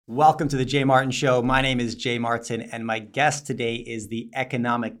Welcome to the Jay Martin Show. My name is Jay Martin, and my guest today is the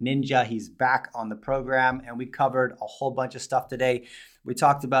Economic Ninja. He's back on the program, and we covered a whole bunch of stuff today. We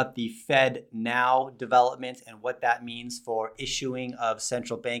talked about the Fed Now development and what that means for issuing of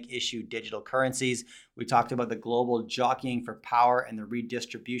central bank issued digital currencies. We talked about the global jockeying for power and the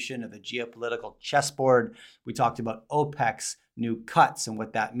redistribution of the geopolitical chessboard. We talked about OPEC's new cuts and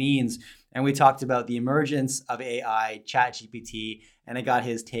what that means. And we talked about the emergence of AI, ChatGPT, and I got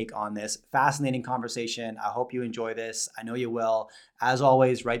his take on this. Fascinating conversation. I hope you enjoy this. I know you will. As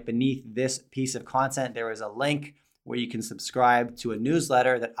always, right beneath this piece of content, there is a link where you can subscribe to a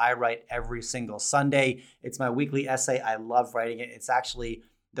newsletter that I write every single Sunday. It's my weekly essay. I love writing it. It's actually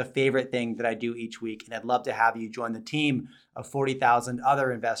the favorite thing that I do each week. And I'd love to have you join the team of 40,000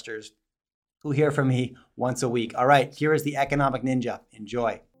 other investors who hear from me once a week. All right, here is the Economic Ninja.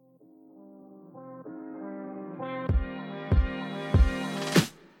 Enjoy.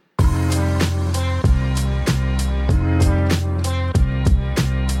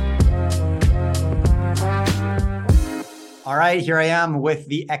 All right, here I am with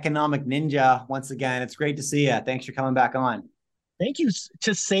the Economic Ninja once again. It's great to see you. Thanks for coming back on. Thank you.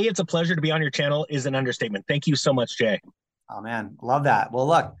 To say it's a pleasure to be on your channel is an understatement. Thank you so much, Jay. Oh man, love that. Well,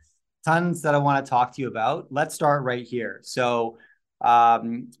 look, tons that I want to talk to you about. Let's start right here. So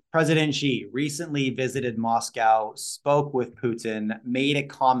President Xi recently visited Moscow, spoke with Putin, made a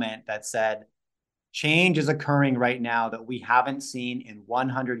comment that said, change is occurring right now that we haven't seen in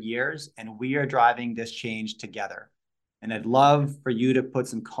 100 years, and we are driving this change together. And I'd love for you to put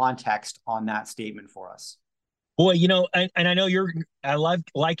some context on that statement for us. Boy, and I know I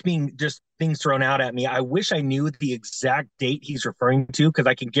like being just things thrown out at me. I wish I knew the exact date he's referring to, because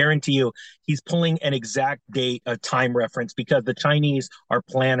I can guarantee you he's pulling an exact date, a time reference, because the Chinese are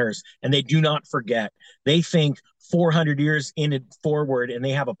planners and they do not forget. They think 400 years in it forward and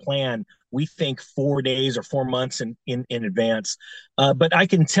they have a plan. We think 4 days or 4 months in advance. But I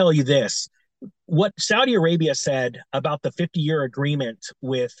can tell you this. What Saudi Arabia said about the 50-year agreement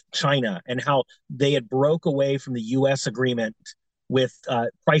with China and how they had broke away from the U.S. agreement with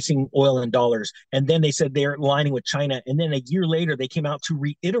pricing oil in dollars. And then they said they're aligning with China. And then a year later, they came out to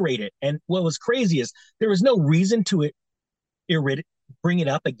reiterate it. And what was crazy is there was no reason to bring it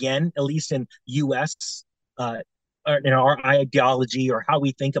up again, at least in U.S. In our ideology or how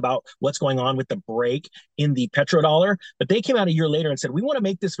we think about what's going on with the break in the petrodollar. But they came out a year later and said, we want to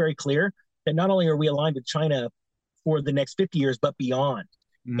make this very clear that not only are we aligned with China for the next 50 years, but beyond.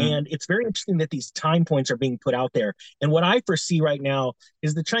 Mm-hmm. And it's very interesting that these time points are being put out there. And what I foresee right now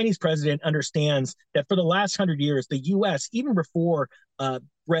is the Chinese president understands that for the last 100 years, the U.S., even before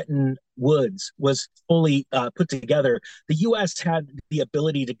Bretton Woods was fully put together, the U.S. had the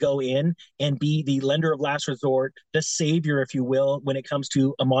ability to go in and be the lender of last resort, the savior, if you will, when it comes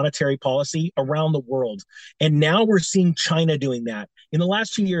to a monetary policy around the world. And now we're seeing China doing that. In the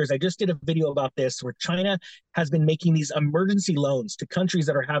last 2 years, I just did a video about this where China has been making these emergency loans to countries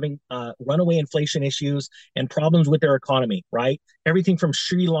that are having runaway inflation issues and problems with their economy, right? Everything from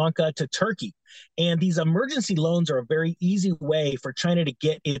Sri Lanka to Turkey. And these emergency loans are a very easy way for China to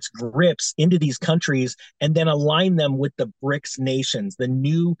get its grips into these countries and then align them with the BRICS nations, the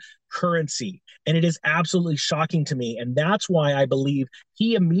new currency. And it is absolutely shocking to me. And that's why I believe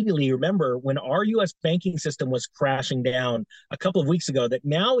he immediately, remember when our US banking system was crashing down a couple of weeks ago, that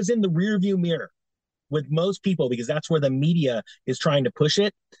now is in the rearview mirror with most people, because that's where the media is trying to push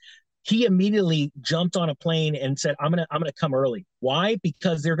it. He immediately jumped on a plane and said, I'm gonna come early. Why?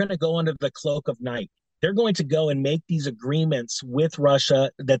 Because they're gonna go under the cloak of night. They're going to go and make these agreements with Russia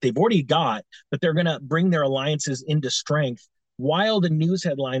that they've already got, but they're gonna bring their alliances into strength while the news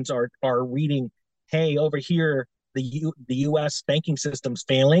headlines are reading, hey, over here, the US banking system's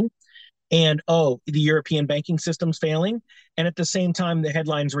failing. And, oh, the European banking system's failing. And at the same time, the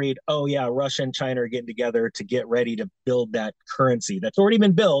headlines read, oh, yeah, Russia and China are getting together to get ready to build that currency that's already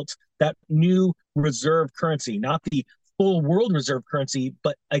been built, that new reserve currency, not the full world reserve currency,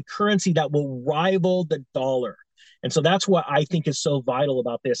 but a currency that will rival the dollar. And so that's what I think is so vital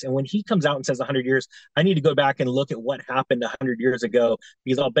about this. And when he comes out and says 100 years, I need to go back and look at what happened 100 years ago,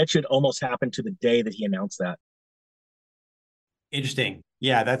 because I'll bet you it almost happened to the day that he announced that. Interesting.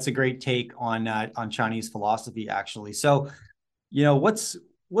 Yeah, that's a great take on Chinese philosophy, actually. So, what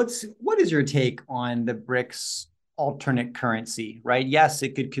is your take on the BRICS alternate currency, right? Yes,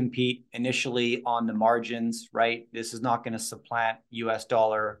 it could compete initially on the margins, right? This is not going to supplant US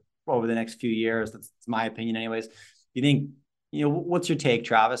dollar over the next few years. That's my opinion, anyways. You think, what's your take,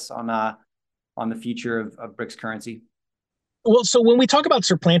 Travis, on the future of BRICS currency? Well, so when we talk about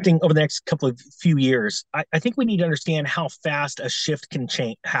supplanting over the next couple of few years, I think we need to understand how fast a shift can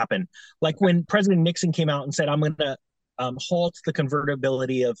happen. Like when President Nixon came out and said, "I'm going to halt the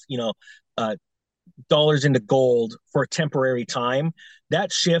convertibility of uh, dollars into gold for a temporary time."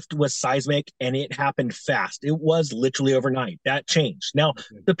 That shift was seismic and it happened fast. It was literally overnight. That changed. Now,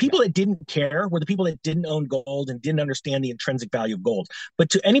 the Yeah. people that didn't care were the people that didn't own gold and didn't understand the intrinsic value of gold. But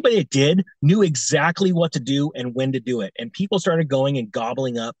to anybody that did, knew exactly what to do and when to do it. And people started going and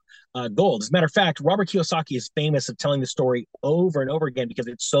gobbling up gold. As a matter of fact, Robert Kiyosaki is famous of telling the story over and over again because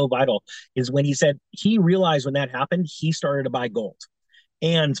it's so vital. Is when he said he realized when that happened, he started to buy gold.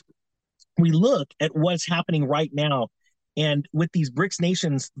 And we look at what's happening right now. And with these BRICS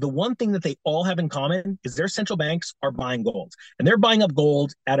nations, the one thing that they all have in common is their central banks are buying gold and they're buying up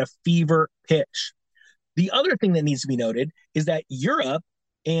gold at a fever pitch. The other thing that needs to be noted is that Europe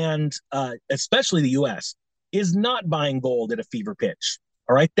and especially the US is not buying gold at a fever pitch.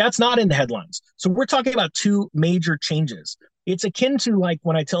 All right. That's not in the headlines. So we're talking about two major changes. It's akin to like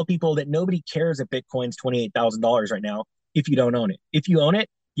when I tell people that nobody cares that Bitcoin's $28,000 right now if you don't own it. If you own it,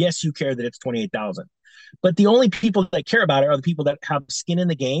 yes, you care that it's 28,000. But the only people that care about it are the people that have skin in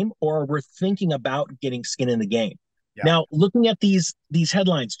the game or were thinking about getting skin in the game. Yeah. Now, looking at these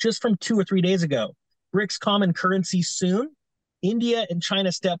headlines just from 2 or 3 days ago, BRICS common currency soon. India and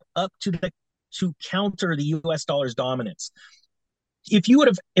China step up to counter the U.S. dollar's dominance. If I would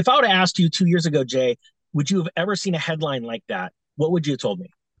have asked you 2 years ago, Jay, would you have ever seen a headline like that? What would you have told me?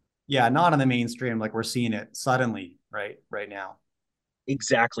 Yeah, not in the mainstream like we're seeing it suddenly right now.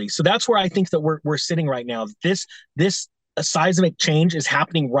 Exactly. So that's where I think that we're sitting right now. This a seismic change is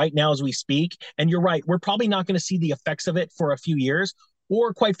happening right now as we speak. And you're right, we're probably not going to see the effects of it for a few years,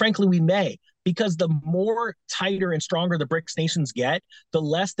 or quite frankly, we may, because the more tighter and stronger the BRICS nations get, the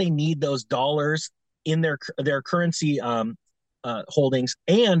less they need those dollars in their currency holdings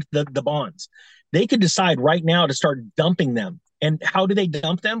and the bonds. They could decide right now to start dumping them. And how do they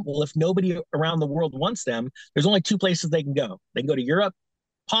dump them? Well, if nobody around the world wants them, there's only two places they can go. They can go to Europe,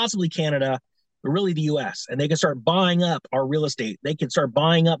 possibly Canada, but really the US. And they can start buying up our real estate. They can start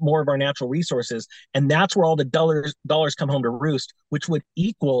buying up more of our natural resources. And that's where all the dollars come home to roost, which would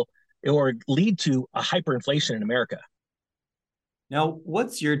equal or lead to a hyperinflation in America. Now,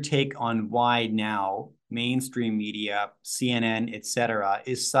 what's your take on why now mainstream media, CNN, et cetera,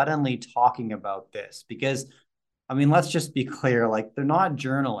 is suddenly talking about this? Because, I mean, let's just be clear, like they're not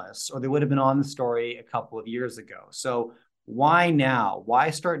journalists or they would have been on the story a couple of years ago. So why now?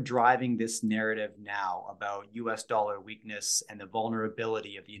 Why start driving this narrative now about US dollar weakness and the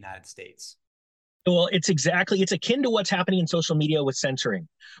vulnerability of the United States? Well, it's akin to what's happening in social media with censoring,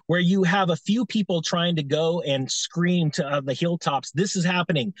 where you have a few people trying to go and scream to the hilltops, this is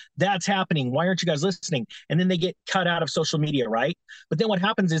happening, that's happening, why aren't you guys listening? And then they get cut out of social media, right? But then what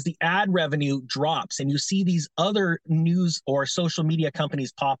happens is the ad revenue drops and you see these other news or social media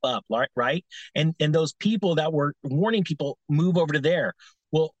companies pop up, right? And those people that were warning people move over to there.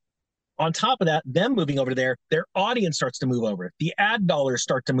 Well, on top of that, them moving over there, their audience starts to move over. The ad dollars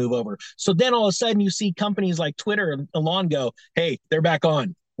start to move over. So then all of a sudden you see companies like Twitter and Elon go, hey, they're back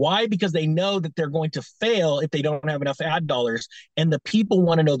on. Why? Because they know that they're going to fail if they don't have enough ad dollars, and the people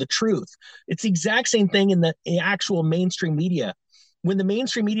want to know the truth. It's the exact same thing in the actual mainstream media. When the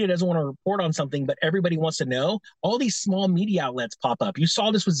mainstream media doesn't want to report on something, but everybody wants to know, all these small media outlets pop up. You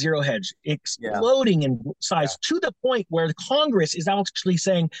saw this with Zero Hedge Yeah. exploding in Yeah. size to the point where the Congress is actually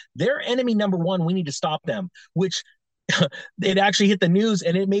saying they're enemy number one. We need to stop them, which it actually hit the news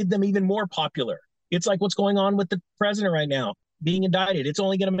and it made them even more popular. It's like what's going on with the president right now being indicted. It's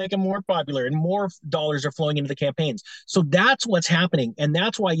only going to make him more popular and more dollars are flowing into the campaigns. So that's what's happening. And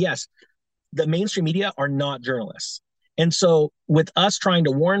that's why, yes, the mainstream media are not journalists. And so, with us trying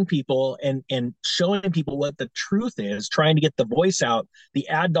to warn people and showing people what the truth is, trying to get the voice out, the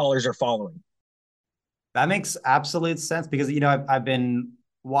ad dollars are following. That makes absolute sense because, I've been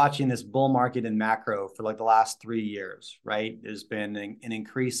watching this bull market in macro for like the last 3 years, right? There's been an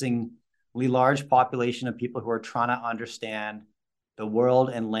increasingly large population of people who are trying to understand the world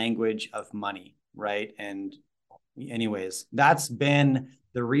and language of money, right? And anyways, that's been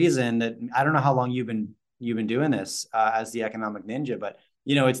the reason that I don't know how long you've been doing this as the economic ninja, but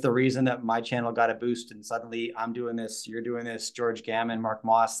it's the reason that my channel got a boost and suddenly I'm doing this, you're doing this, George Gammon, Mark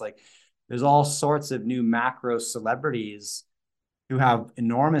Moss, like there's all sorts of new macro celebrities who have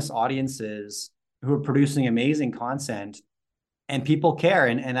enormous audiences who are producing amazing content and people care.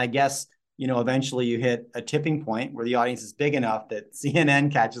 And I guess, eventually you hit a tipping point where the audience is big enough that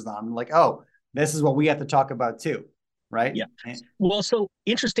CNN catches on like, oh, this is what we have to talk about too. right? Yeah. Well, so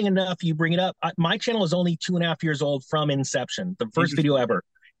interesting enough, you bring it up. My channel is only 2.5 years old from inception, the first video Interesting. ever.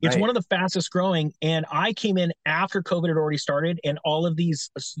 It's Right. one of the fastest growing. And I came in after COVID had already started, and all of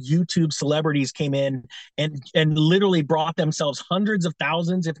these YouTube celebrities came in and literally brought themselves hundreds of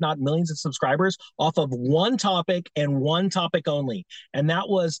thousands, if not millions of subscribers off of one topic and one topic only. And that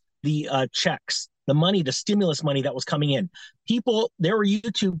was the checks, the money, the stimulus money that was coming in. People, there were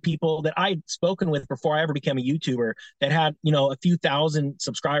YouTube people that I'd spoken with before I ever became a YouTuber that had, a few thousand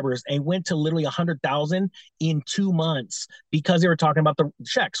subscribers and went to literally 100,000 in 2 months because they were talking about the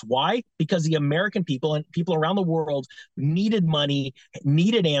checks. Why? Because the American people and people around the world needed money,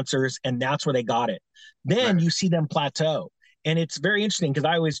 needed answers, and that's where they got it. Then Right. you see them plateau. And it's very interesting because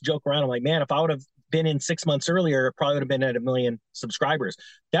I always joke around. I'm like, man, if I would have been in 6 months earlier, it probably would have been at 1 million subscribers.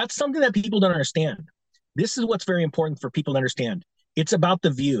 That's something that people don't understand. This is what's very important for people to understand. It's about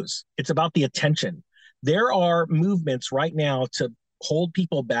the views, it's about the attention. There are movements right now to hold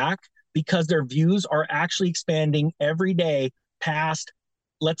people back because their views are actually expanding every day past,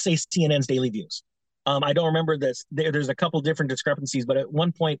 let's say, CNN's daily views. I don't remember this. There's a couple different discrepancies, but at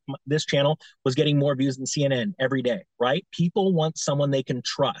one point, this channel was getting more views than CNN every day, right? People want someone they can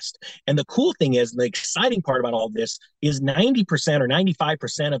trust. And the cool thing is, the exciting part about all of this is 90% or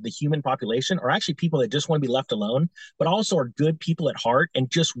 95% of the human population are actually people that just want to be left alone, but also are good people at heart and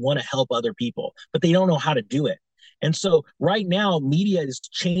just want to help other people, but they don't know how to do it. And so right now, media is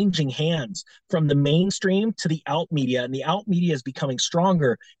changing hands from the mainstream to the out media, and the out media is becoming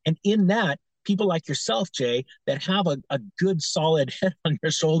stronger. And in that, people like yourself, Jay, that have a good solid head on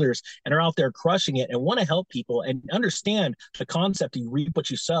your shoulders and are out there crushing it and want to help people and understand the concept, you reap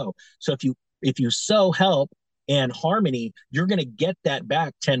what you sow. So if you sow help and harmony, you're going to get that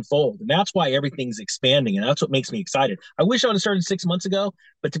back tenfold. And that's why everything's expanding. And that's what makes me excited. I wish I would have started 6 months ago,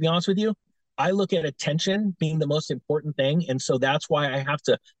 but to be honest with you, I look at attention being the most important thing. And so that's why I have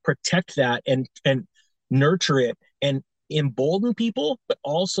to protect that and nurture it and embolden people, but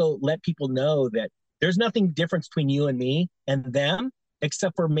also let people know that there's nothing different between you and me and them,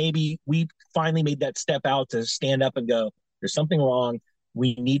 except for maybe we finally made that step out to stand up and go, there's something wrong.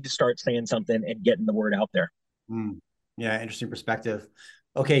 We need to start saying something and getting the word out there. Mm. Yeah, interesting perspective.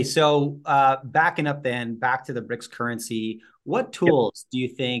 Okay, so backing up then, back to the BRICS currency, what Yep. tools do you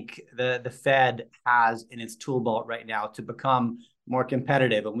think the Fed has in its tool belt right now to become more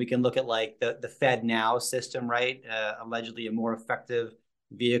competitive? And we can look at like the Fed Now system, right? Allegedly a more effective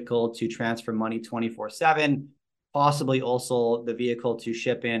vehicle to transfer money 24/7, possibly also the vehicle to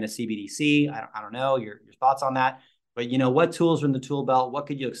ship in a CBDC. I don't know your thoughts on that. But what tools are in the tool belt? What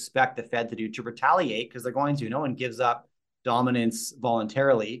could you expect the Fed to do to retaliate? Because they're going to. No one gives up dominance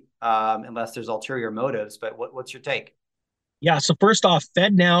voluntarily unless there's ulterior motives. But what's your take? Yeah. So first off,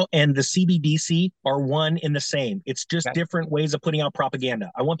 Fed Now and the CBDC are one in the same. It's just Okay. different ways of putting out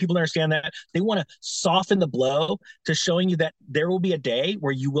propaganda. I want people to understand that they want to soften the blow to showing you that there will be a day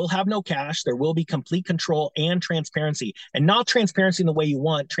where you will have no cash. There will be complete control and transparency, and not transparency in the way you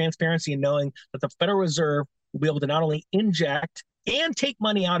want, transparency in knowing that the Federal Reserve will be able to not only inject and take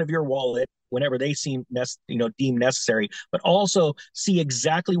money out of your wallet whenever they seem deemed necessary, but also see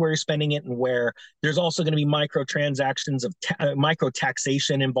exactly where you're spending it and where. There's also going to be microtransactions of micro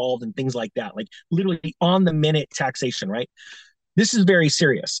taxation involved and things like that, like literally on the minute taxation, right? This is very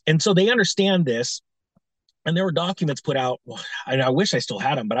serious. And so they understand this. And there were documents put out, and I wish I still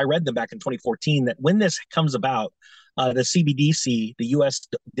had them, but I read them back in 2014, that when this comes about, the CBDC, the US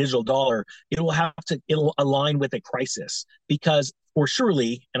digital dollar, it'll align with a crisis because, or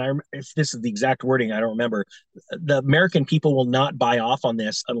surely, and if this is the exact wording, I don't remember, the American people will not buy off on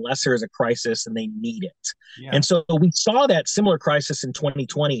this unless there is a crisis and they need it. Yeah. And so we saw that similar crisis in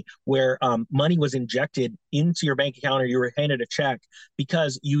 2020 where money was injected into your bank account or you were handed a check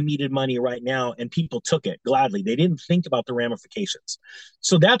because you needed money right now, and people took it gladly. They didn't think about the ramifications.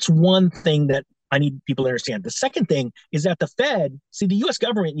 So that's one thing that I need people to understand. The second thing is that the Fed, see, the US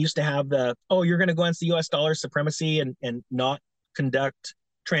government used to have you're going to go against the US dollar supremacy and not conduct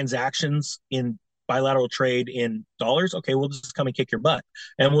transactions in bilateral trade in dollars. Okay, we'll just come and kick your butt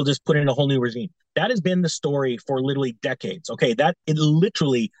and we'll just put in a whole new regime. That has been the story for literally decades. Okay, that it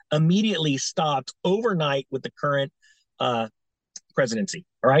literally immediately stopped overnight with the current presidency.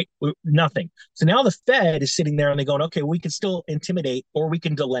 All right, nothing. So now the Fed is sitting there and they're going, okay, we can still intimidate or we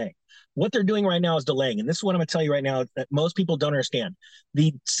can delay. What they're doing right now is delaying. And this is what I'm going to tell you right now that most people don't understand.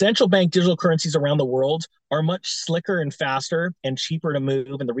 The central bank digital currencies around the world are much slicker and faster and cheaper to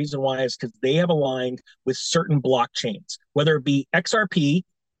move. And the reason why is because they have aligned with certain blockchains, whether it be XRP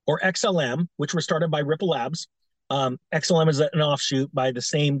or XLM, which were started by Ripple Labs, XLM is an offshoot by the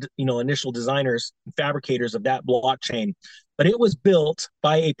same, initial designers, fabricators of that blockchain. But it was built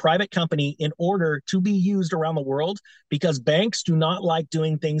by a private company in order to be used around the world because banks do not like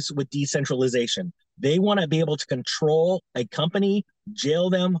doing things with decentralization. They want to be able to control a company,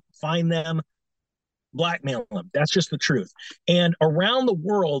 jail them, fine them, blackmail them. That's just the truth. And around the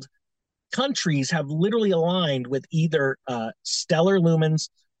world, countries have literally aligned with either Stellar Lumens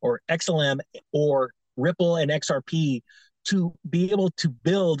or XLM or Ripple and XRP to be able to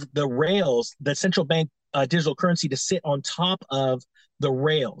build the rails, the central bank digital currency to sit on top of the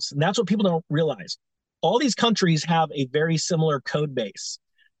rails. And that's what people don't realize. All these countries have a very similar code base.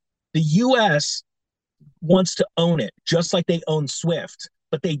 The US wants to own it, just like they own Swift,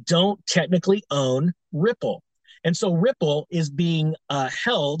 but they don't technically own Ripple. And so Ripple is being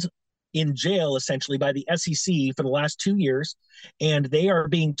held in jail essentially by the SEC for the last 2 years, and they are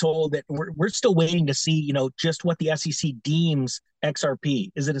being told that we're still waiting to see, just what the SEC deems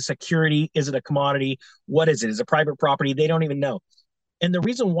XRP. Is it a security? Is it a commodity? What is it? Is it private property? They don't even know. And the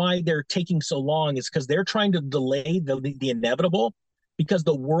reason why they're taking so long is because they're trying to delay the inevitable, because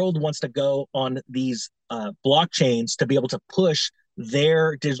the world wants to go on these blockchains to be able to push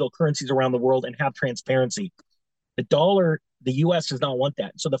their digital currencies around the world and have transparency. The dollar, the US does not want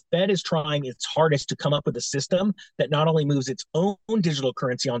that. So the Fed is trying its hardest to come up with a system that not only moves its own digital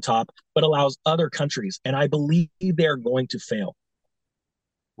currency on top, but allows other countries. And I believe they're going to fail.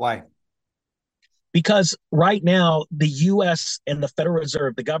 Why? Because right now, the US and the Federal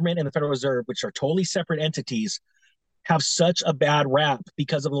Reserve, the government and the Federal Reserve, which are totally separate entities, have such a bad rap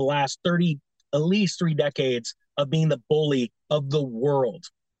because of the last 30, at least 3 decades of being the bully of the world.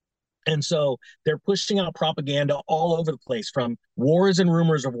 And so they're pushing out propaganda all over the place, from wars and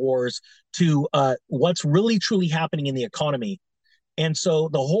rumors of wars to what's really truly happening in the economy. And so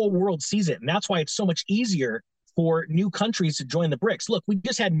the whole world sees it. And that's why it's so much easier for new countries to join the BRICS. Look, we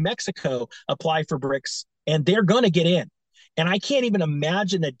just had Mexico apply for BRICS, and they're going to get in. And I can't even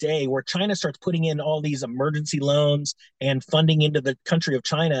imagine a day where China starts putting in all these emergency loans and funding into the country of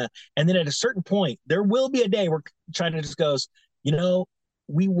China. And then at a certain point, there will be a day where China just goes,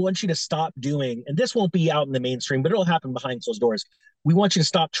 we want you to stop doing, and this won't be out in the mainstream, but it'll happen behind closed doors. We want you to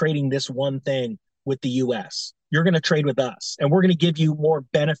stop trading this one thing with the US. You're going to trade with us, and we're going to give you more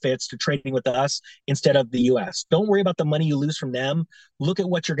benefits to trading with us instead of the US. Don't worry about the money you lose from them. Look at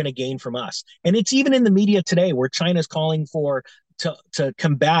what you're going to gain from us. And it's even in the media today where China's calling for to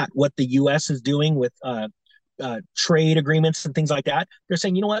combat what the US is doing with trade agreements and things like that. They're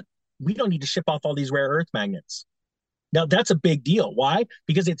saying, you know what? We don't need to ship off all these rare earth magnets. Now, that's a big deal. Why?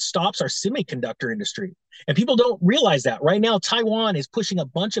 Because it stops our semiconductor industry. And people don't realize that. Right now, Taiwan is pushing a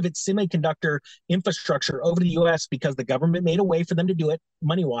bunch of its semiconductor infrastructure over to the US because the government made a way for them to do it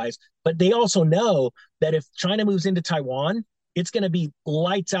money-wise. But they also know that if China moves into Taiwan, it's going to be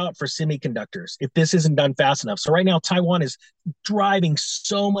lights out for semiconductors if this isn't done fast enough. So right now, Taiwan is driving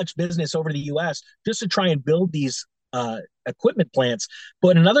so much business over to the US just to try and build these equipment plants.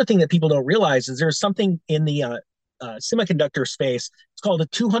 But another thing that people don't realize is there's something in the semiconductor space. It's called the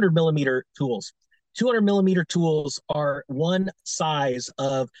 200 millimeter tools. 200 millimeter tools are one size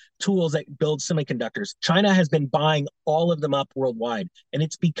of tools that build semiconductors. China has been buying all of them up worldwide, and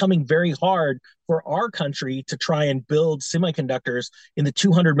it's becoming very hard for our country to try and build semiconductors in the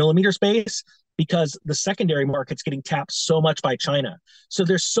 200 millimeter space because the secondary market's getting tapped so much by China. So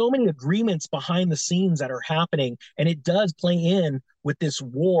there's so many agreements behind the scenes that are happening, and it does play in with this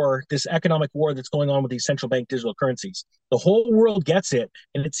war, this economic war that's going on with these central bank digital currencies. The whole world gets it,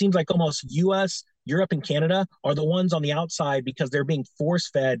 and it seems like almost US, Europe, and Canada are the ones on the outside because they're being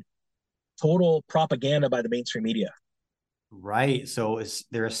force-fed total propaganda by the mainstream media. Right. So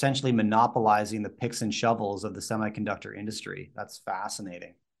they're essentially monopolizing the picks and shovels of the semiconductor industry. That's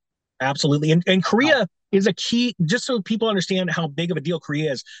fascinating. Absolutely. And Korea is a key, just so people understand how big of a deal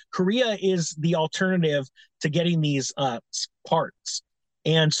Korea is. Korea is the alternative to getting these parts.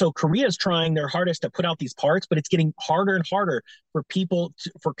 And so Korea is trying their hardest to put out these parts, but it's getting harder and harder for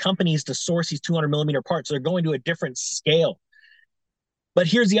for companies to source these 200 millimeter parts. So they're going to a different scale. But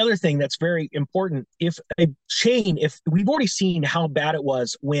here's the other thing that's very important. If we've already seen how bad it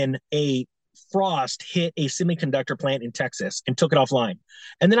was when a frost hit a semiconductor plant in Texas and took it offline.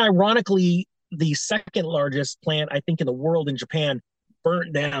 And then ironically, the second largest plant, I think, in the world in Japan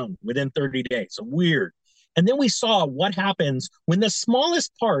burnt down within 30 days. So weird. And then we saw what happens when the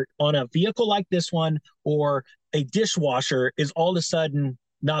smallest part on a vehicle like this one or a dishwasher is all of a sudden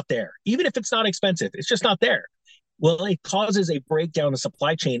not there. Even if it's not expensive, it's just not there. Well, it causes a breakdown in the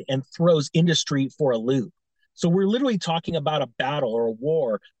supply chain and throws industry for a loop. So we're literally talking about a battle or a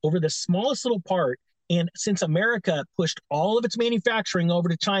war over the smallest little part And since America pushed all of its manufacturing over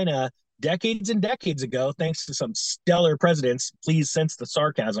to China decades and decades ago, thanks to some stellar presidents, please sense the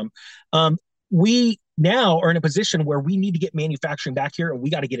sarcasm, we now are in a position where we need to get manufacturing back here, and we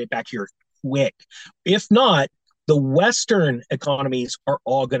got to get it back here quick. If not, the Western economies are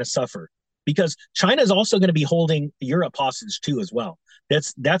all going to suffer because China is also going to be holding Europe hostage too, as well.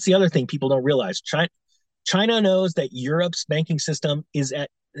 That's the other thing people don't realize. China knows that Europe's banking system is at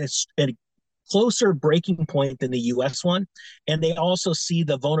a closer breaking point than the US one. And they also see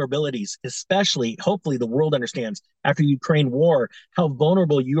the vulnerabilities, especially, hopefully, the world understands after Ukraine war how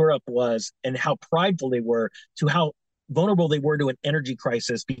vulnerable Europe was and how prideful they were to how vulnerable they were to an energy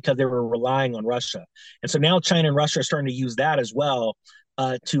crisis because they were relying on Russia. And so now China and Russia are starting to use that as well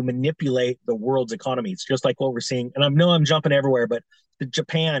to manipulate the world's economies, just like what we're seeing. And I know I'm jumping everywhere, but the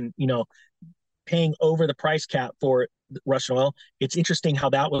Japan, paying over the price cap for Russian oil. It's interesting how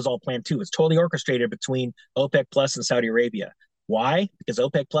that was all planned too. It's totally orchestrated between OPEC Plus and Saudi Arabia. Why? Because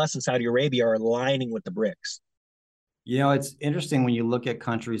OPEC Plus and Saudi Arabia are aligning with the BRICS. It's interesting when you look at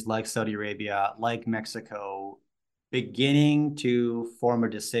countries like Saudi Arabia, like Mexico, beginning to form a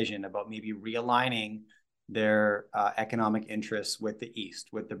decision about maybe realigning their economic interests with the East,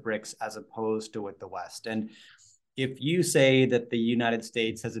 with the BRICS, as opposed to with the West. And if you say that the United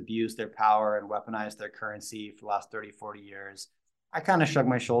States has abused their power and weaponized their currency for the last 30, 40 years, I kind of shrug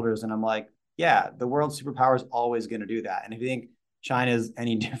my shoulders and I'm like, yeah, the world superpower is always going to do that. And if you think China's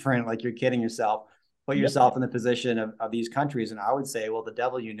any different, like you're kidding yourself, put yourself in the position of these countries. And I would say, well, the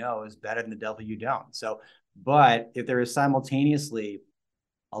devil you know is better than the devil you don't. So, but if there is simultaneously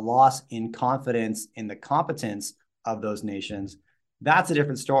a loss in confidence in the competence of those nations, that's a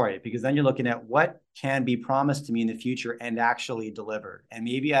different story, because then you're looking at what can be promised to me in the future and actually delivered. And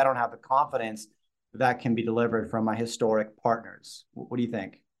maybe I don't have the confidence that can be delivered from my historic partners. What do you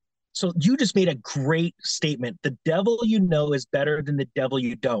think? So you just made a great statement. The devil you know is better than the devil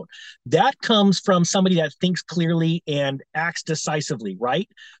you don't. That comes from somebody that thinks clearly and acts decisively, right?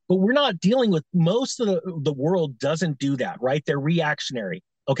 But we're not dealing with, most of the world doesn't do that, right? They're reactionary.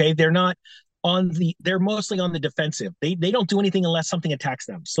 Okay. They're mostly on the defensive. They don't do anything unless something attacks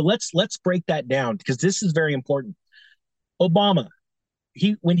them. So let's break that down, because this is very important. Obama,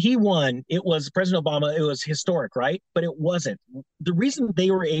 when he won, it was President Obama, it was historic, right? But it wasn't. The reason they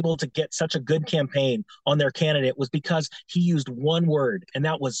were able to get such a good campaign on their candidate was because he used one word, and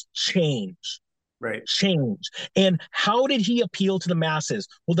that was change. Right. Change. And how did he appeal to the masses?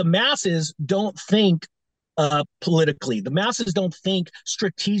 Well, the masses don't think politically. The masses don't think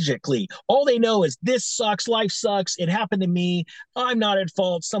strategically. All they know is this sucks, life sucks, it happened to me, I'm not at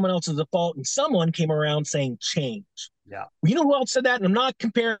fault, someone else is at fault, and someone came around saying change. Yeah. You know who else said that? And I'm not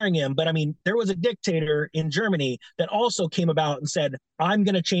comparing him, but I mean, there was a dictator in Germany that also came about and said, I'm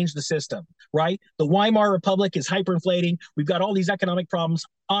going to change the system, right? The Weimar Republic is hyperinflating. We've got all these economic problems.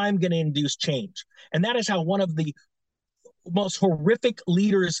 I'm going to induce change. And that is how one of the most horrific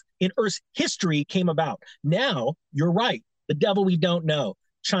leaders in Earth's history came about. Now, you're right. The devil we don't know,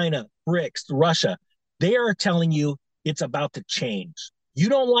 China, BRICS, Russia, they are telling you it's about to change. You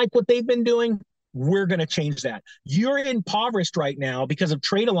don't like what they've been doing? We're going to change that. You're impoverished right now because of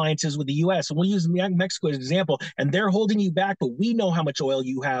trade alliances with the U.S. And we'll use Mexico as an example, and they're holding you back, but we know how much oil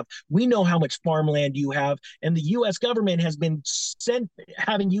you have. We know how much farmland you have. And the U.S. government has been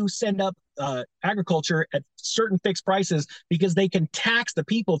having you send up agriculture at certain fixed prices because they can tax the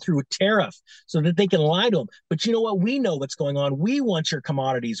people through a tariff so that they can lie to them. But you know what? We know what's going on. We want your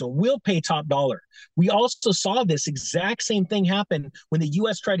commodities, or we'll pay top dollar. We also saw this exact same thing happen when the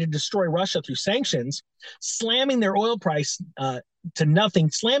U.S. tried to destroy Russia through sanctions, slamming their oil price to nothing,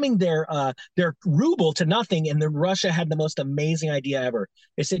 slamming their ruble to nothing. And then Russia had the most amazing idea ever.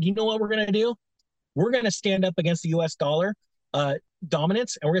 They said, you know what we're going to do? We're going to stand up against the U.S. dollar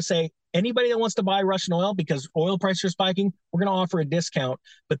dominance, and we're going to say, anybody that wants to buy Russian oil because oil prices are spiking, we're going to offer a discount.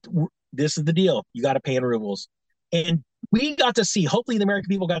 But this is the deal. You got to pay in rubles. And we got to see, hopefully the American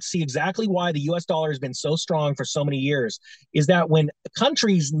people got to see exactly why the US dollar has been so strong for so many years, is that when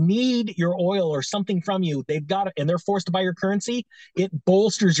countries need your oil or something from you, they've got it, and they're forced to buy your currency, it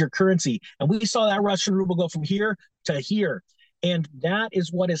bolsters your currency. And we saw that Russian ruble go from here to here. And that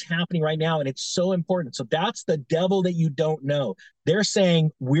is what is happening right now. And it's so important. So that's the devil that you don't know. They're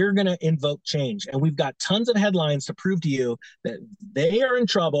saying we're going to invoke change. And we've got tons of headlines to prove to you that they are in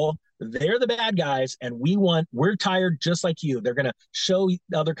trouble. They're the bad guys. And we're tired just like you. They're going to show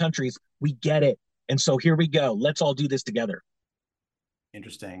other countries we get it. And so here we go. Let's all do this together.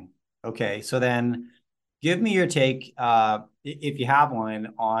 Interesting. Okay. So then give me your take, if you have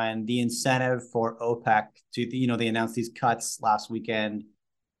one, on the incentive for OPEC to, they announced these cuts last weekend.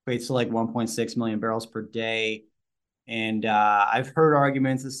 equates to like 1.6 million barrels per day. And I've heard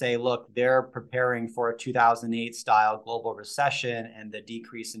arguments that say, look, they're preparing for a 2008 style global recession and the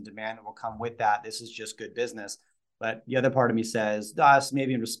decrease in demand that will come with that. This is just good business. But the other part of me says, thus,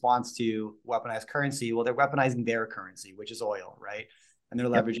 maybe in response to weaponized currency, well, they're weaponizing their currency, which is oil, right? And they're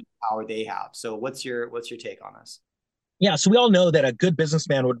Yep. leveraging the power they have. So what's your take on this? Yeah, so we all know that a good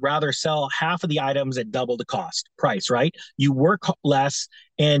businessman would rather sell half of the items at double the cost price, right? You work less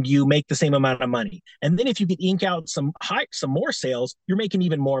and you make the same amount of money. And then if you could ink out some more sales, you're making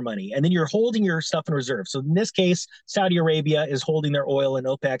even more money. And then you're holding your stuff in reserve. So in this case, Saudi Arabia is holding their oil in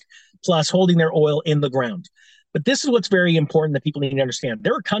OPEC plus holding their oil in the ground. But this is what's very important that people need to understand.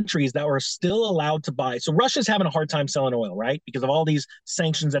 There are countries that are still allowed to buy. So Russia's having a hard time selling oil, right? Because of all these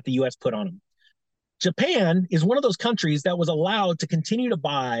sanctions that the US put on them. Japan is one of those countries that was allowed to continue to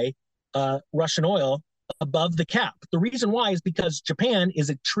buy Russian oil above the cap. The reason why is because Japan is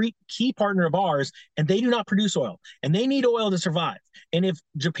a key partner of ours, and they do not produce oil, and they need oil to survive. And if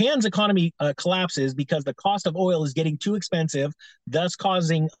Japan's economy collapses because the cost of oil is getting too expensive, thus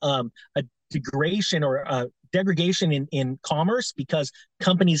causing a degradation or degradation in commerce because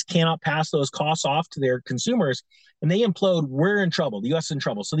companies cannot pass those costs off to their consumers, and they implode, we're in trouble. The U.S. is in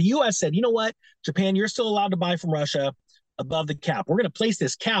trouble. So the U.S. said, you know what, Japan, you're still allowed to buy from Russia above the cap. We're going to place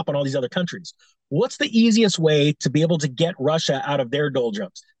this cap on all these other countries. What's the easiest way to be able to get Russia out of their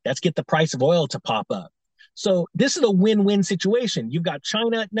doldrums? Let's get the price of oil to pop up. So this is a win-win situation. You've got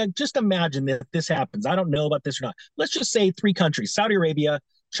China. Now, just imagine that this happens. I don't know about this or not. Let's just say three countries, Saudi Arabia,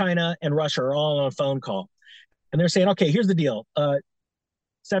 China, and Russia are all on a phone call. And they're saying, okay, here's the deal.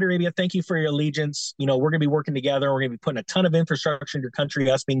 Saudi Arabia, thank you for your allegiance. You know, we're going to be working together. We're going to be putting a ton of infrastructure in your country,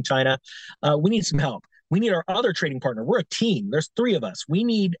 us being China. We need some help. We need our other trading partner. We're a team. There's three of us. We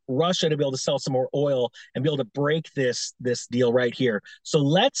need Russia to be able to sell some more oil and be able to break this deal right here. So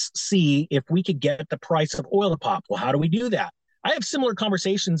let's see if we could get the price of oil to pop. Well, how do we do that? I have similar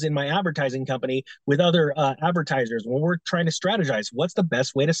conversations in my advertising company with other advertisers when we're trying to strategize what's the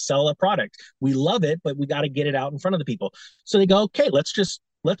best way to sell a product. We love it, but we got to get it out in front of the people. So they go, okay,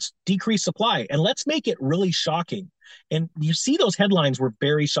 let's decrease supply and let's make it really shocking. And you see those headlines were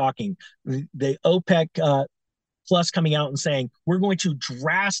very shocking. The OPEC plus coming out and saying we're going to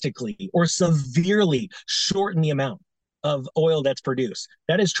drastically or severely shorten the amount of oil that's produced.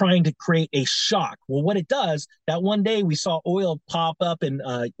 That is trying to create a shock. Well, what it does, that one day we saw oil pop up in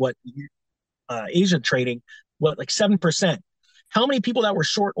Asia trading, like 7%. How many people that were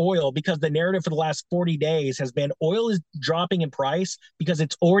short oil because the narrative for the last 40 days has been oil is dropping in price because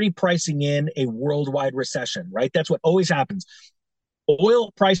it's already pricing in a worldwide recession, right? That's what always happens.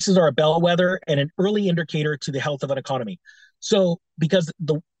 Oil prices are a bellwether and an early indicator to the health of an economy. So because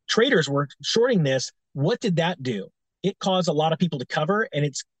the traders were shorting this, what did that do? It caused a lot of people to cover, and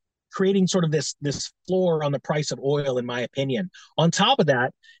it's creating sort of this floor on the price of oil, in my opinion. On top of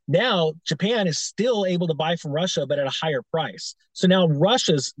that, now Japan is still able to buy from Russia, but at a higher price. So now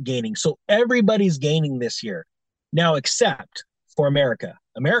Russia's gaining. So everybody's gaining this year. Now, except for America.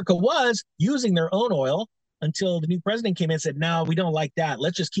 America was using their own oil until the new president came in and said, no, we don't like that.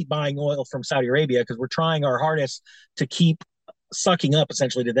 Let's just keep buying oil from Saudi Arabia because we're trying our hardest to keep sucking up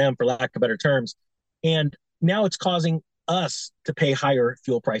essentially to them, for lack of better terms. And now it's causing us to pay higher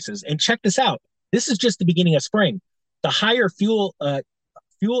fuel prices. And check this out. This is just the beginning of spring. The higher fuel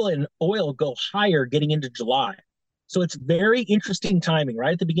and oil go higher getting into July. So it's very interesting timing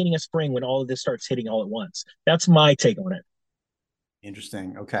right at the beginning of spring when all of this starts hitting all at once. That's my take on it.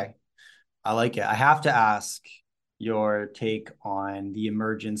 Interesting. Okay. I like it. I have to ask your take on the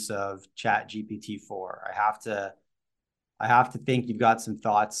emergence of Chat GPT-4. I have to think you've got some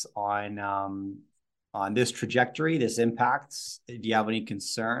thoughts on this trajectory, this impacts. Do you have any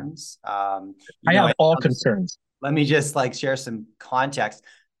concerns? I have all concerns. Let me just like share some context.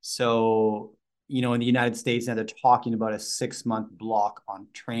 So, in the United States now they're talking about a 6-month block on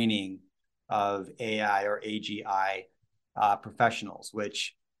training of AI or AGI professionals,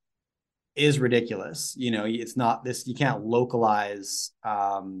 which is ridiculous. It's not this, you can't localize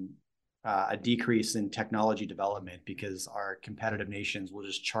a decrease in technology development because our competitive nations will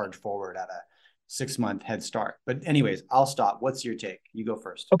just charge forward at a 6-month head start. But anyways, I'll stop. What's your take? You go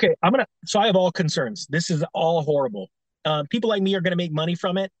first. Okay, so I have all concerns. This is all horrible. People like me are going to make money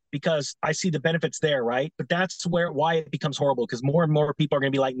from it because I see the benefits there, right? But that's why it becomes horrible, because more and more people are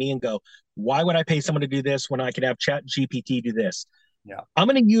going to be like me and go, why would I pay someone to do this when I could have Chat GPT do this? Yeah. I'm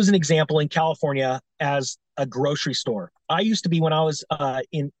going to use an example in California as a grocery store. I used to be, when I was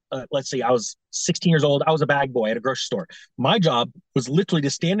let's say I was 16 years old, I was a bag boy at a grocery store. My job was literally to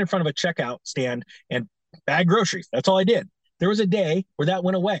stand in front of a checkout stand and bag groceries. That's all I did. There was a day where that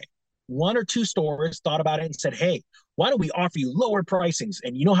went away. One or two stores thought about it and said, hey, why don't we offer you lower pricings?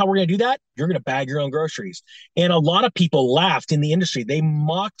 And you know how we're going to do that? You're going to bag your own groceries. And a lot of people laughed in the industry. They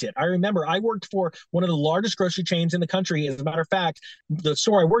mocked it. I remember I worked for one of the largest grocery chains in the country. As a matter of fact, the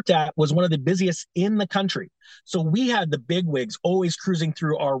store I worked at was one of the busiest in the country. So we had the bigwigs always cruising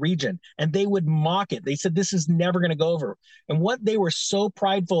through our region, and they would mock it. They said, this is never going to go over. And what they were so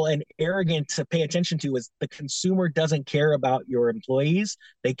prideful and arrogant to pay attention to is the consumer doesn't care about your employees.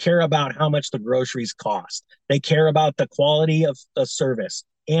 They care about how much the groceries cost. They care about the quality of the service,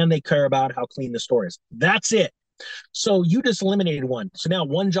 and they care about how clean the store is. That's it. So you just eliminated one. So now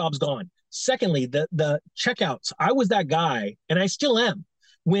one job's gone. Secondly, the checkouts. I was that guy, and I still am.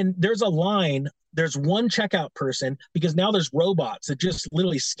 When there's a line, there's one checkout person, because now there's robots that just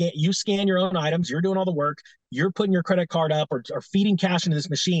literally scan your own items. You're doing all the work. You're putting your credit card up or feeding cash into this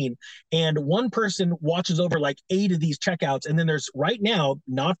machine. And one person watches over like 8 of these checkouts. And then there's right now,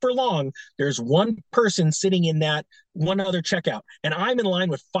 not for long, there's one person sitting in that one other checkout. And I'm in line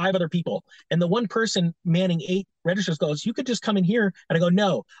with 5 other people. And the one person manning 8 registers goes, you could just come in here. And I go,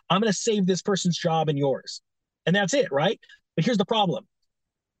 no, I'm going to save this person's job and yours. And that's it, right? But here's the problem.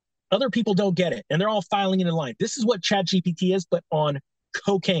 Other people don't get it, and they're all filing in line. This is what ChatGPT is, but on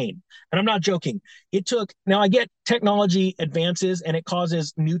cocaine. And I'm not joking. Now I get technology advances and it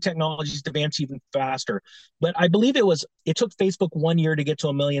causes new technologies to advance even faster. But I believe it took Facebook 1 year to get to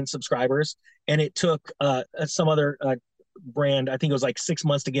 1 million subscribers. And it took some other brand, I think it was like 6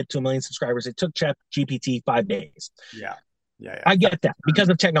 months to get to 1 million subscribers. It took ChatGPT 5 days. Yeah. Yeah. I get that because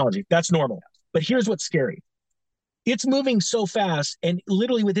of technology. That's normal. But here's what's scary. It's moving so fast, and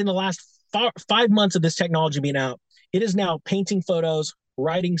literally within the last 5 months of this technology being out, it is now painting photos,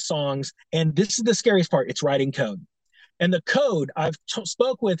 writing songs, and this is the scariest part. It's writing code. And the code, I've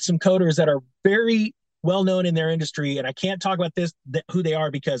spoke with some coders that are very well known in their industry, and I can't talk about who they are,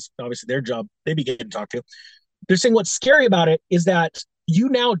 because obviously their job, they be getting talked to. They're saying what's scary about it is that you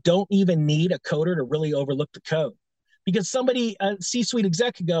now don't even need a coder to really overlook the code, because somebody, a C-suite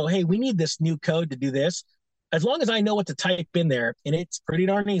exec could go, hey, we need this new code to do this. As long as I know what to type in there, and it's pretty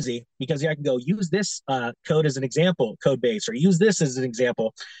darn easy, because I can go use this code as an example, code base, or use this as an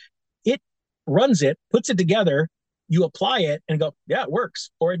example. It runs it, puts it together, you apply it and go, yeah, it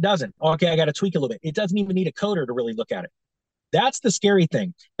works, or it doesn't. Okay, I got to tweak a little bit. It doesn't even need a coder to really look at it. That's the scary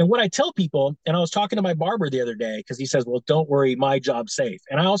thing. And what I tell people, and I was talking to my barber the other day, because he says, well, don't worry, my job's safe.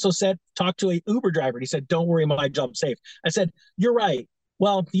 And I also talk to a Uber driver, and he said, don't worry, my job's safe. I said, you're right.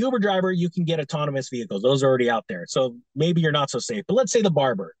 Well, the Uber driver, you can get autonomous vehicles. Those are already out there. So maybe you're not so safe. But let's say the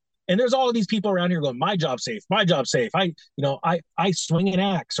barber. And there's all of these people around here going, my job's safe, my job's safe. I swing an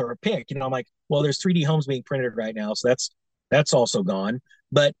axe or a pick. I'm like, well, there's 3D homes being printed right now. So that's also gone.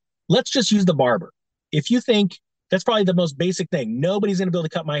 But let's just use the barber. If you think that's probably the most basic thing, nobody's going to be able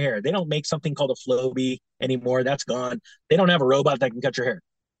to cut my hair. They don't make something called a Flowbee anymore. That's gone. They don't have a robot that can cut your hair.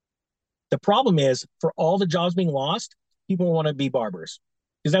 The problem is, for all the jobs being lost, people want to be barbers,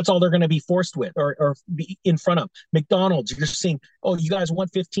 because that's all they're going to be forced with or be in front of. McDonald's, you're seeing, oh, you guys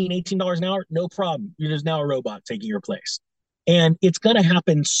want $15, $18 an hour? No problem. There's now a robot taking your place. And it's going to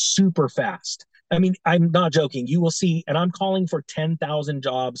happen super fast. I mean, I'm not joking. You will see, and I'm calling for 10,000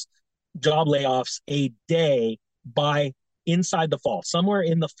 job layoffs a day by inside the fall, somewhere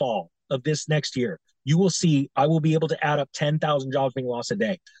in the fall of this next year. You will see, I will be able to add up 10,000 jobs being lost a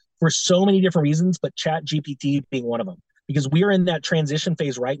day for so many different reasons, but ChatGPT being one of them. Because we are in that transition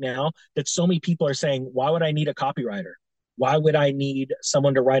phase right now that so many people are saying, why would I need a copywriter? Why would I need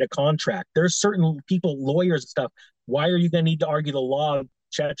someone to write a contract? There's certain people, lawyers and stuff. Why are you going to need to argue the law?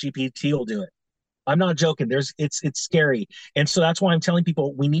 ChatGPT will do it. I'm not joking. It's scary. And so that's why I'm telling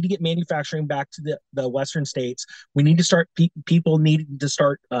people we need to get manufacturing back to the Western states. We need to start, people need to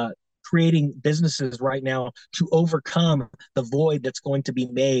start creating businesses right now to overcome the void that's going to be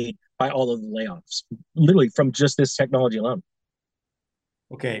made by all of the layoffs, literally from just this technology alone.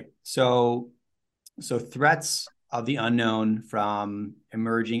 Okay, so threats of the unknown from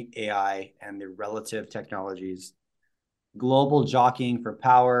emerging AI and the relative technologies, global jockeying for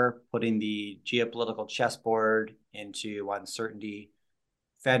power, putting the geopolitical chessboard into uncertainty,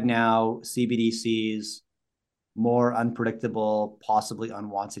 Fed now, CBDCs, more unpredictable, possibly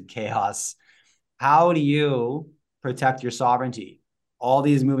unwanted chaos. How do you protect your sovereignty? All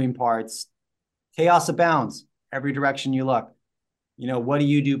these moving parts, chaos abounds every direction you look. What do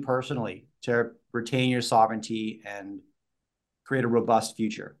you do personally to retain your sovereignty and create a robust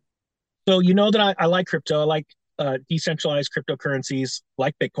future? So you know that I like crypto. I like decentralized cryptocurrencies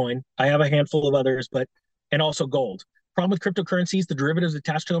like Bitcoin. I have a handful of others, and also gold. Problem with cryptocurrencies, the derivatives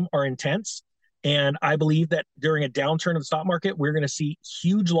attached to them are intense. And I believe that during a downturn of the stock market, we're going to see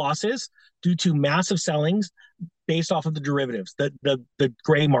huge losses due to massive sellings based off of the derivatives, the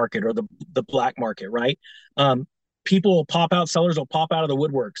gray market or the black market, right? People will pop out, sellers will pop out of the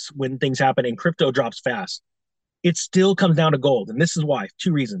woodworks when things happen and crypto drops fast. It still comes down to gold. And this is why,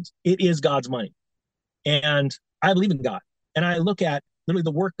 two reasons. It is God's money. And I believe in God. And I look at literally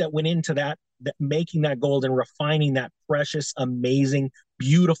the work that went into that making that gold and refining that precious, amazing,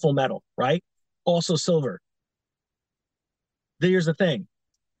 beautiful metal, right? Also silver. Here's the thing.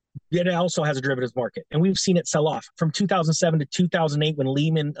 It also has a derivatives market, and we've seen it sell off from 2007 to 2008 when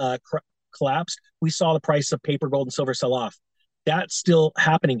Lehman collapsed. We saw the price of paper, gold, and silver sell off. That's still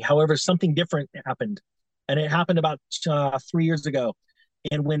happening. However, something different happened, and it happened about 3 years ago.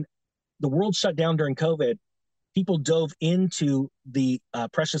 And when the world shut down during COVID, people dove into the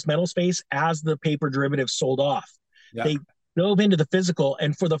precious metal space as the paper derivatives sold off. Yeah. They dove into the physical,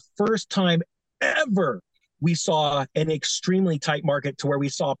 and for the first time ever, we saw an extremely tight market to where we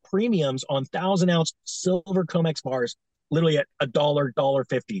saw premiums on 1,000-ounce silver COMEX bars literally at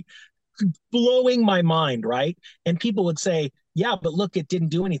 $1.50, blowing my mind, right? And people would say, yeah, but look, it didn't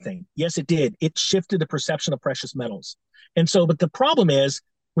do anything. Yes, it did. It shifted the perception of precious metals. And so, but the problem is,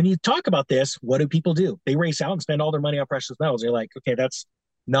 when you talk about this, what do people do? They race out and spend all their money on precious metals. You're like, okay, that's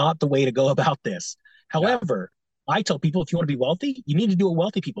not the way to go about this. However, I tell people, if you want to be wealthy, you need to do what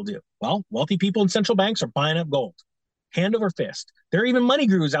wealthy people do. Well, wealthy people in central banks are buying up gold, hand over fist. There are even money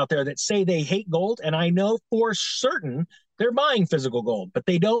gurus out there that say they hate gold, and I know for certain they're buying physical gold, but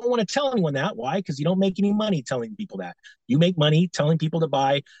they don't want to tell anyone that. Why? Because you don't make any money telling people that. You make money telling people to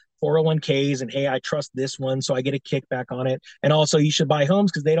buy 401ks and, hey, I trust this one, so I get a kickback on it. And also, you should buy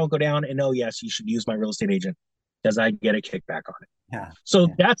homes because they don't go down. And oh, yes, you should use my real estate agent because I get a kickback on it. Yeah. So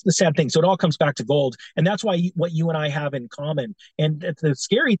that's the sad thing. So it all comes back to gold. And that's why what you and I have in common. And the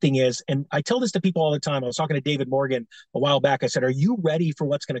scary thing is, and I tell this to people all the time. I was talking to David Morgan a while back. I said, are you ready for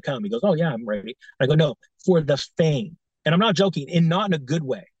what's going to come? He goes, oh, yeah, I'm ready. I go, no, for the fame. And I'm not joking, and not in a good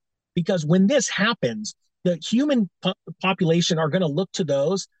way. Because when this happens, the human population are going to look to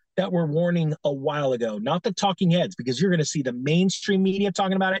those that were warning a while ago, not the talking heads, because you're going to see the mainstream media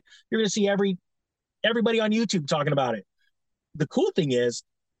talking about it. You're going to see everybody on YouTube talking about it. The cool thing is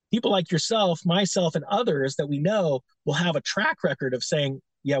people like yourself, myself, and others that we know will have a track record of saying,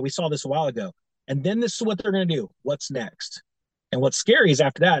 yeah, we saw this a while ago. And then this is what they're going to do. What's next? And what's scary is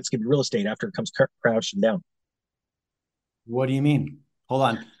after that, it's going to be real estate after it comes crashing down. What do you mean? Hold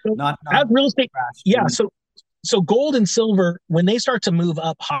on. Not as real estate. Yeah. So gold and silver, when they start to move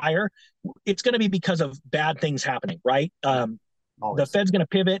up higher, it's going to be because of bad things happening, right? The Fed's going to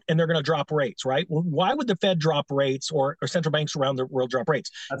pivot and they're going to drop rates, right? Well, why would the Fed drop rates or central banks around the world drop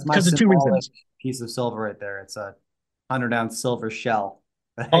rates? That's my because of two reasons. Piece of silver right there. It's a 100-ounce silver shell.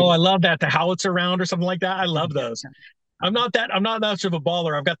 Oh, I love that. The howitzer round or something like that. I love those. I'm not that much of a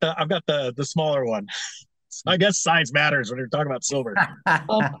baller. I've got the smaller one. So I guess size matters when you're talking about silver.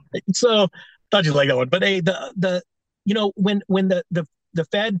 So thought you'd like that one. But hey, when the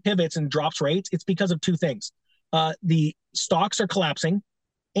Fed pivots and drops rates, it's because of two things. The stocks are collapsing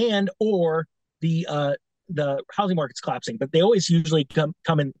or the housing market's collapsing, but they always usually come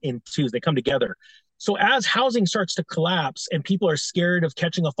in twos. They come together. So as housing starts to collapse and people are scared of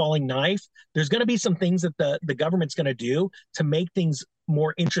catching a falling knife, there's going to be some things that the government's going to do to make things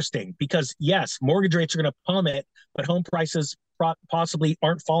more interesting. Because yes, mortgage rates are going to plummet, but home prices possibly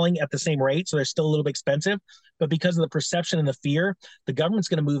aren't falling at the same rate. So they're still a little bit expensive. But because of the perception and the fear, the government's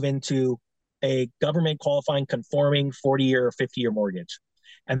going to move into a government qualifying conforming 40-year or 50-year mortgage.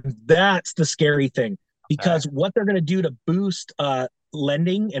 And that's the scary thing, because what they're going to do to boost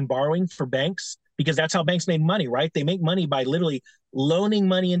lending and borrowing for banks, because that's how banks make money, right? They make money by literally loaning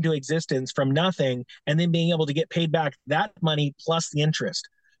money into existence from nothing and then being able to get paid back that money plus the interest.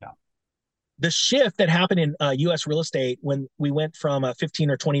 Yeah. The shift that happened in U.S. real estate when we went from a 15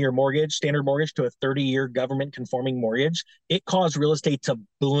 or 20-year mortgage, standard mortgage, to a 30-year government conforming mortgage, it caused real estate to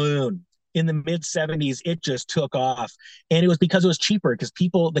balloon. In the mid 70s, it just took off. And it was because it was cheaper, because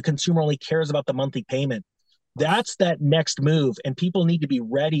the consumer only cares about the monthly payment. That's that next move. And people need to be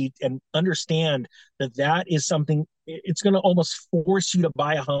ready and understand that is something, it's going to almost force you to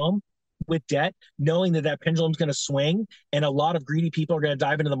buy a home with debt, knowing that pendulum's going to swing and a lot of greedy people are going to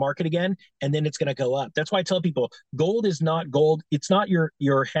dive into the market again, and then it's going to go up. That's why I tell people gold is not gold. It's not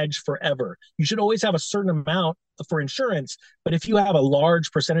your hedge forever. You should always have a certain amount for insurance, but if you have a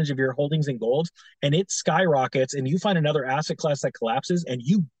large percentage of your holdings in gold and it skyrockets and you find another asset class that collapses and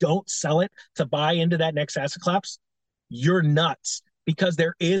you don't sell it to buy into that next asset class, you're nuts. because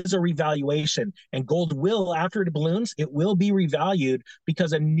there is a revaluation, and gold will, after it balloons, it will be revalued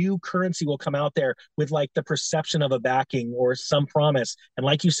because a new currency will come out there with like the perception of a backing or some promise. And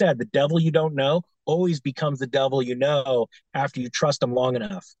like you said, the devil you don't know always becomes the devil you know after you trust them long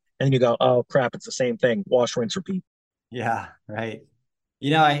enough. And then you go, oh crap, it's the same thing. Wash, rinse, repeat. Yeah, right.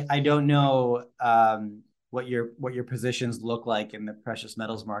 I don't know what your positions look like in the precious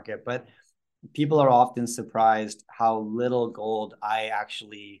metals market, but people are often surprised how little gold I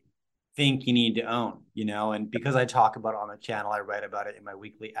actually think you need to own, and because I talk about it on the channel, I write about it in my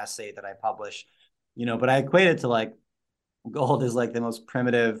weekly essay that I publish, but I equate it to like gold is like the most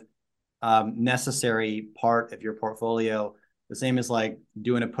primitive, necessary part of your portfolio. The same as like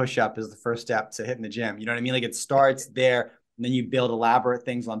doing a push-up is the first step to hitting the gym. You know what I mean? Like it starts there and then you build elaborate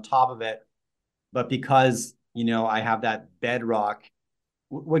things on top of it. But because, I have that bedrock,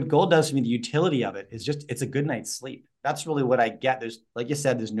 what gold does for me, the utility of it is just, it's a good night's sleep. That's really what I get. There's, like you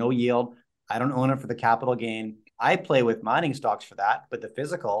said, there's no yield. I don't own it for the capital gain. I play with mining stocks for that, but the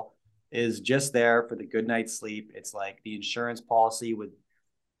physical is just there for the good night's sleep. It's like the insurance policy with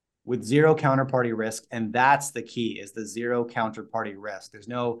zero counterparty risk. And that's the key, is the zero counterparty risk. There's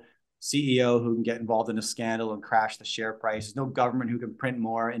no CEO who can get involved in a scandal and crash the share price. There's no government who can print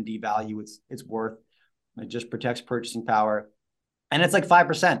more and devalue its worth. It just protects purchasing power. And it's like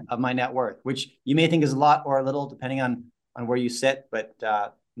 5% of my net worth, which you may think is a lot or a little, depending on where you sit, but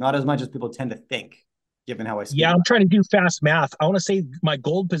not as much as people tend to think, given how I speak. Yeah, I'm trying to do fast math. I want to say my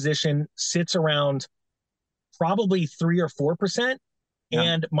gold position sits around probably 3 or 4%, Yeah.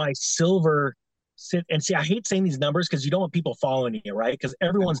 and my silver sit. And see, I hate saying these numbers because you don't want people following you, right? Because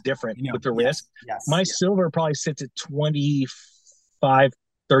everyone's different with the risk. My silver probably sits at 25,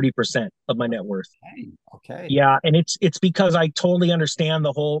 30% of my net worth. Okay. Yeah, and it's because I totally understand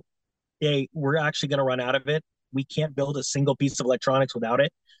the whole, hey, we're actually going to run out of it. We can't build a single piece of electronics without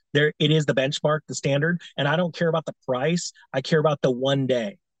it. There, it is the benchmark, the standard, and I don't care about the price. I care about the one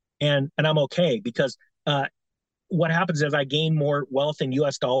day, and I'm okay because what happens is I gain more wealth in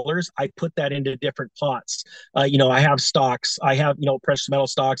U.S. dollars. I put that into different pots. I have stocks. I have precious metal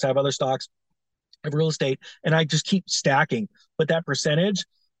stocks. I have other stocks. I have real estate, and I just keep stacking. But that percentage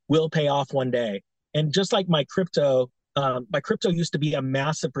will pay off one day. And just like my crypto used to be a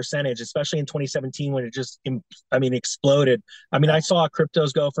massive percentage, especially in 2017 when it just, exploded. I saw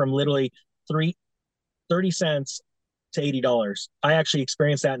cryptos go from literally 30 cents to $80. I actually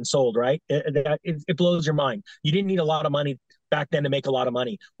experienced that and sold, right? It blows your mind. You didn't need a lot of money back then to make a lot of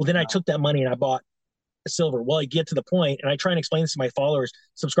money. Well, then I took that money and I bought silver. Well, I get to the point, and I try and explain this to my followers,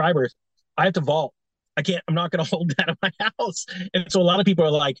 subscribers. I have to vault. I'm not going to hold that in my house. And so a lot of people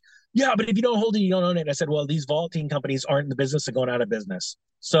are like, yeah, but if you don't hold it, you don't own it. And I said, well, these vaulting companies aren't in the business of going out of business.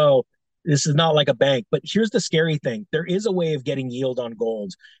 So this is not like a bank. But here's the scary thing. There is a way of getting yield on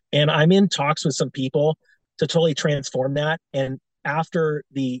gold. And I'm in talks with some people to totally transform that. And after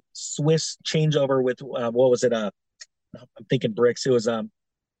the Swiss changeover with, what was it? I'm thinking BRICS. It was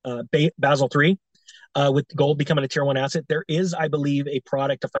Basel III. With gold becoming a tier one asset, there is, I believe, a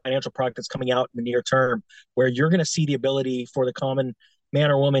financial product that's coming out in the near term where you're going to see the ability for the common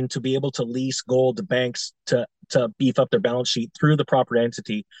man or woman to be able to lease gold to banks to beef up their balance sheet through the proper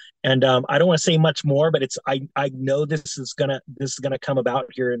entity. And I don't want to say much more, but I know this is gonna come about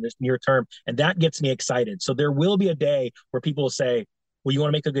here in this near term, and that gets me excited. So there will be a day where people will say, well, you want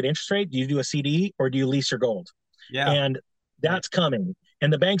to make a good interest rate? Do you do a CD or do you lease your gold? Yeah. And that's coming.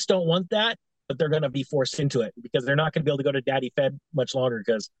 And the banks don't want that, but they're going to be forced into it because they're not going to be able to go to Daddy Fed much longer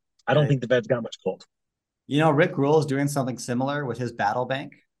because I don't think the Fed's got much gold. Rick Rule is doing something similar with his battle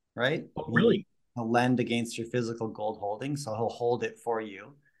bank, right? Oh, really? He'll lend against your physical gold holdings, so he'll hold it for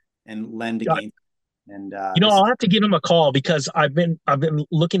you and lend against. And I'll have to give him a call because I've been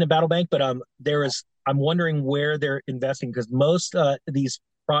looking at battle bank, but I'm wondering where they're investing because most these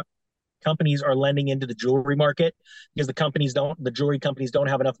companies are lending into the jewelry market because the jewelry companies don't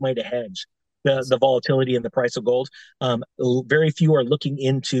have enough money to hedge the volatility in the price of gold. Very few are looking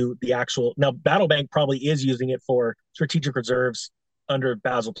into the actual. Now, Battle Bank probably is using it for strategic reserves under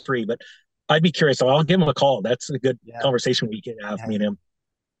Basel III, but I'd be curious. So I'll give him a call. That's a good conversation we can have, me and him.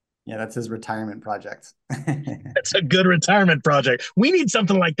 Yeah, that's his retirement project. That's a good retirement project. We need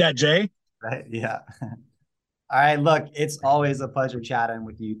something like that, Jay. Right? Yeah. All right. Look, it's always a pleasure chatting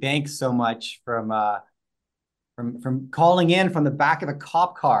with you. Thanks so much from calling in from the back of a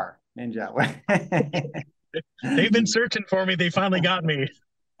cop car, Ninja. They've been searching for me. They finally got me.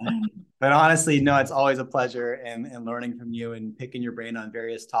 But honestly, no, it's always a pleasure and learning from you and picking your brain on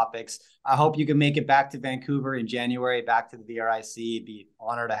various topics. I hope you can make it back to Vancouver in January, back to the BRIC. Be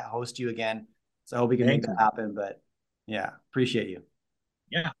honored to host you again. So I hope we can make that happen. But yeah, appreciate you.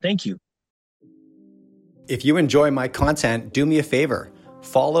 Yeah, thank you. If you enjoy my content, do me a favor.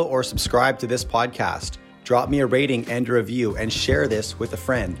 Follow or subscribe to this podcast. Drop me a rating and a review and share this with a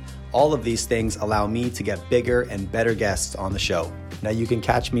friend. All of these things allow me to get bigger and better guests on the show. Now you can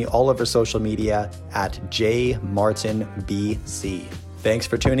catch me all over social media at jmartinbc. Thanks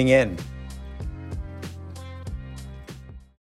for tuning in.